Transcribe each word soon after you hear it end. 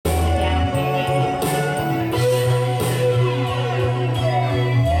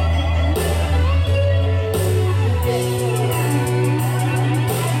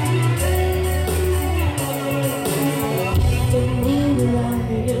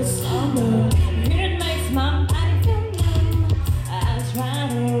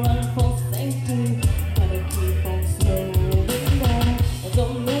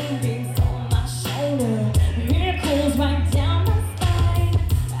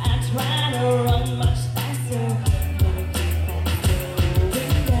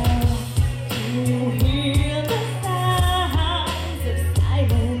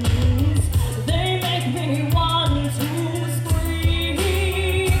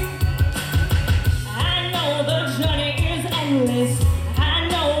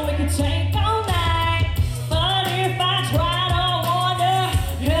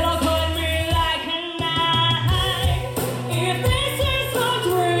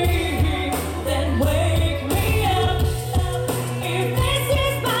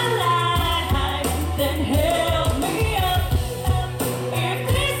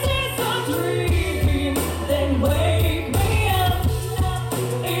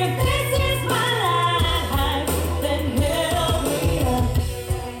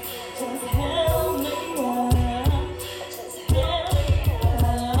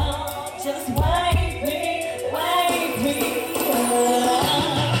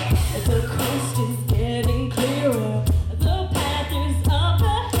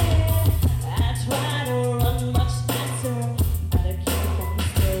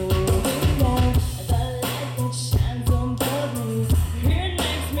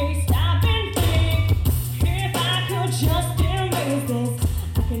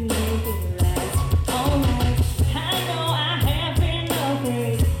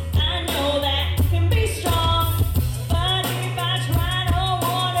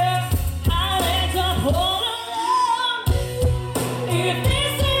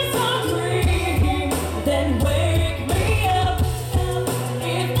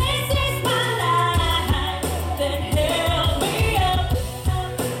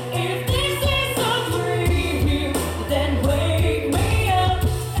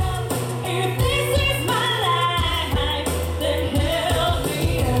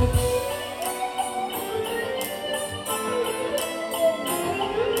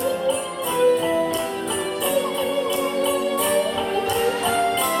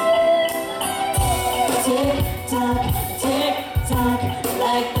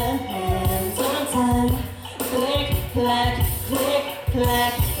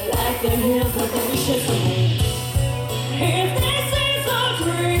like the hills of the chasing. If this is a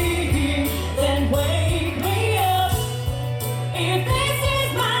dream, then wake me up. If this is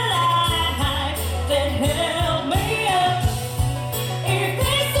my life, then help me up. If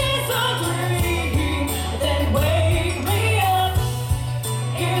this is a dream, then wake me up.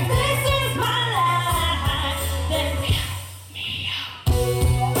 If this is my life, then help me up.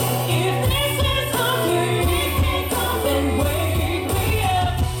 If this is a dream, then wake me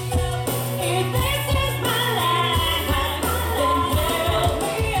up. If this is my life, then help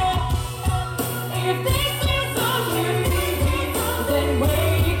me up. If this is a dream, then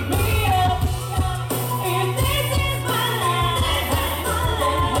wake me up. If this is my life,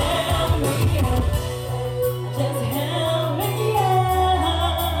 then help me up. Just help me up.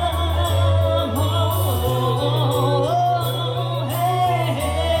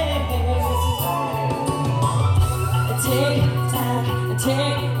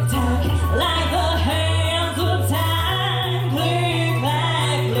 Tick tock, like the hands of time. Click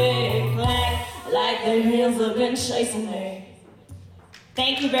clack, like the hills have been chasing me.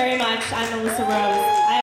 Thank you very much. I'm Milyssa Rose.